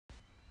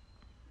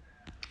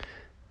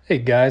Hey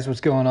guys,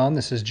 what's going on?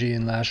 This is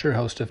Gian Lasher,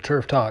 host of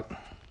Turf Talk.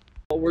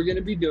 What we're going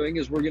to be doing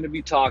is we're going to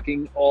be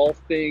talking all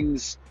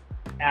things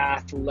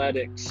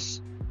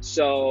athletics.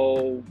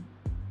 So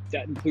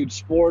that includes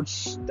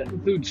sports, that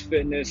includes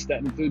fitness, that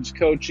includes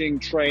coaching,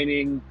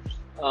 training,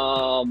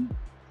 um,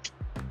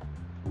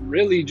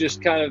 really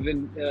just kind of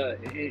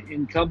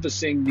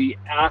encompassing the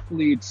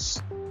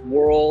athlete's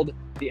world,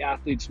 the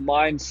athlete's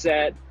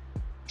mindset,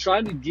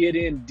 trying to get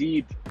in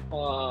deep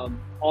on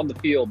the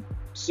field.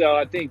 So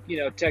I think,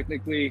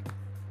 technically,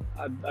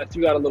 I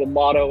threw out a little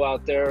motto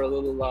out there, a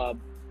little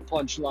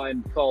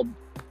punchline called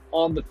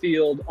on the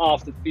field,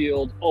 off the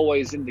field,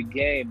 always in the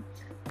game.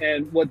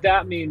 And what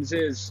that means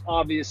is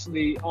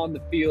obviously on the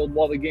field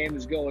while the game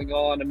is going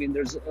on. I mean,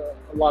 there's a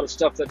lot of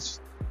stuff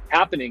that's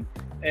happening.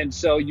 And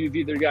so you've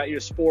either got your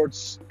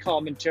sports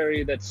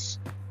commentary that's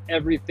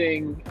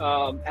everything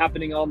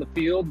happening on the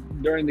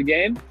field during the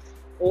game,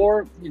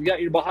 or you've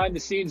got your behind the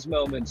scenes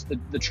moments,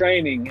 the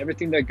training,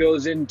 everything that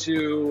goes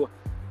into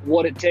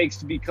what it takes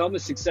to become a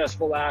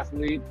successful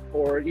athlete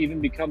or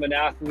even become an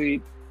athlete,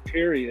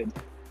 period.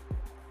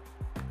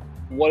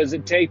 What does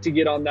it take to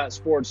get on that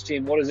sports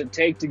team? What does it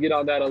take to get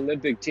on that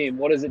Olympic team?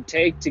 What does it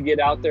take to get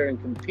out there and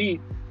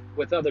compete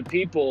with other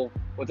people,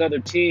 with other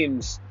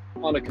teams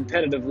on a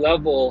competitive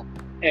level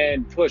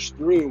and push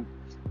through?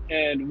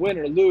 And win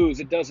or lose,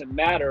 it doesn't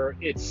matter.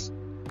 It's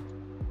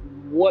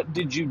what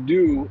did you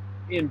do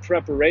in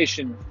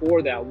preparation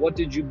for that? What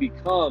did you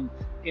become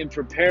in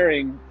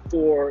preparing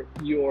for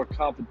your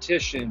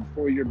competition,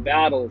 for your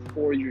battle,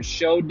 for your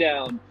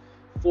showdown,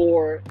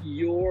 for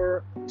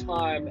your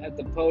time at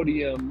the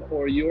podium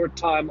or your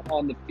time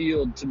on the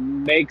field to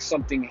make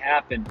something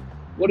happen?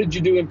 What did you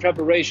do in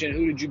preparation?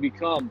 Who did you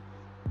become?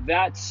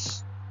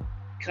 That's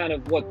kind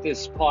of what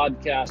this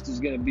podcast is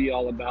going to be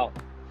all about.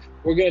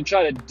 We're going to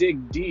try to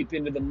dig deep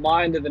into the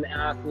mind of an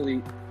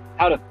athlete,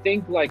 how to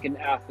think like an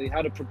athlete,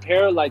 how to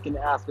prepare like an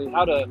athlete,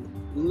 how to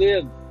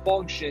live,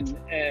 function,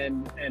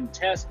 and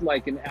test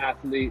like an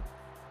athlete.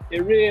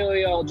 It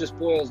really all just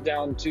boils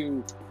down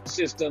to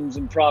systems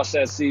and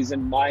processes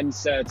and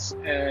mindsets.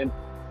 And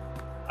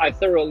I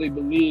thoroughly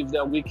believe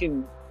that we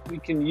can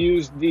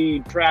use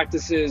the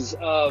practices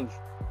of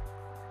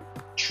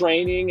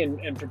training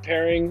and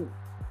preparing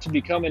to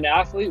become an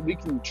athlete. We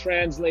can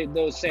translate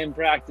those same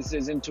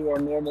practices into our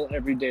normal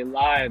everyday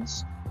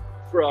lives,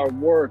 for our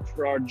work,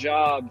 for our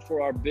job,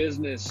 for our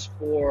business,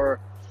 for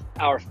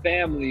our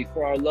family,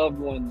 for our loved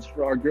ones,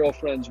 for our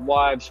girlfriends,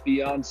 wives,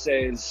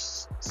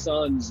 fiancés,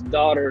 sons,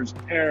 daughters,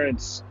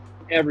 parents,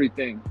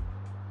 everything.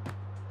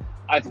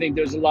 I think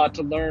there's a lot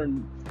to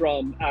learn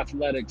from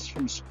athletics,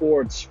 from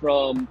sports,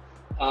 from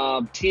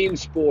team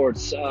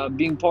sports,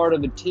 being part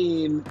of a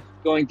team,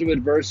 going through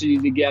adversity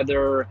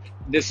together.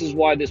 This is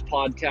why this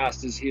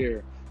podcast is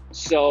here.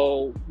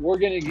 So we're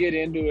going to get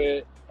into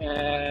it,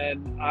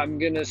 and I'm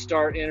going to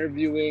start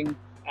interviewing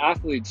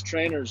athletes,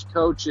 trainers,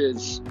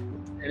 coaches,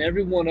 and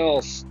everyone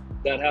else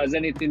that has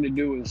anything to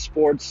do with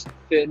sports,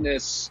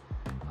 fitness,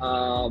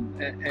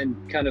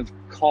 and kind of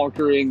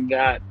conquering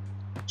that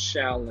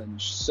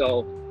challenge.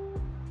 So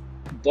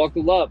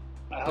buckle up.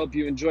 I hope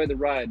you enjoy the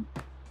ride.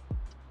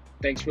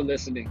 Thanks for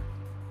listening.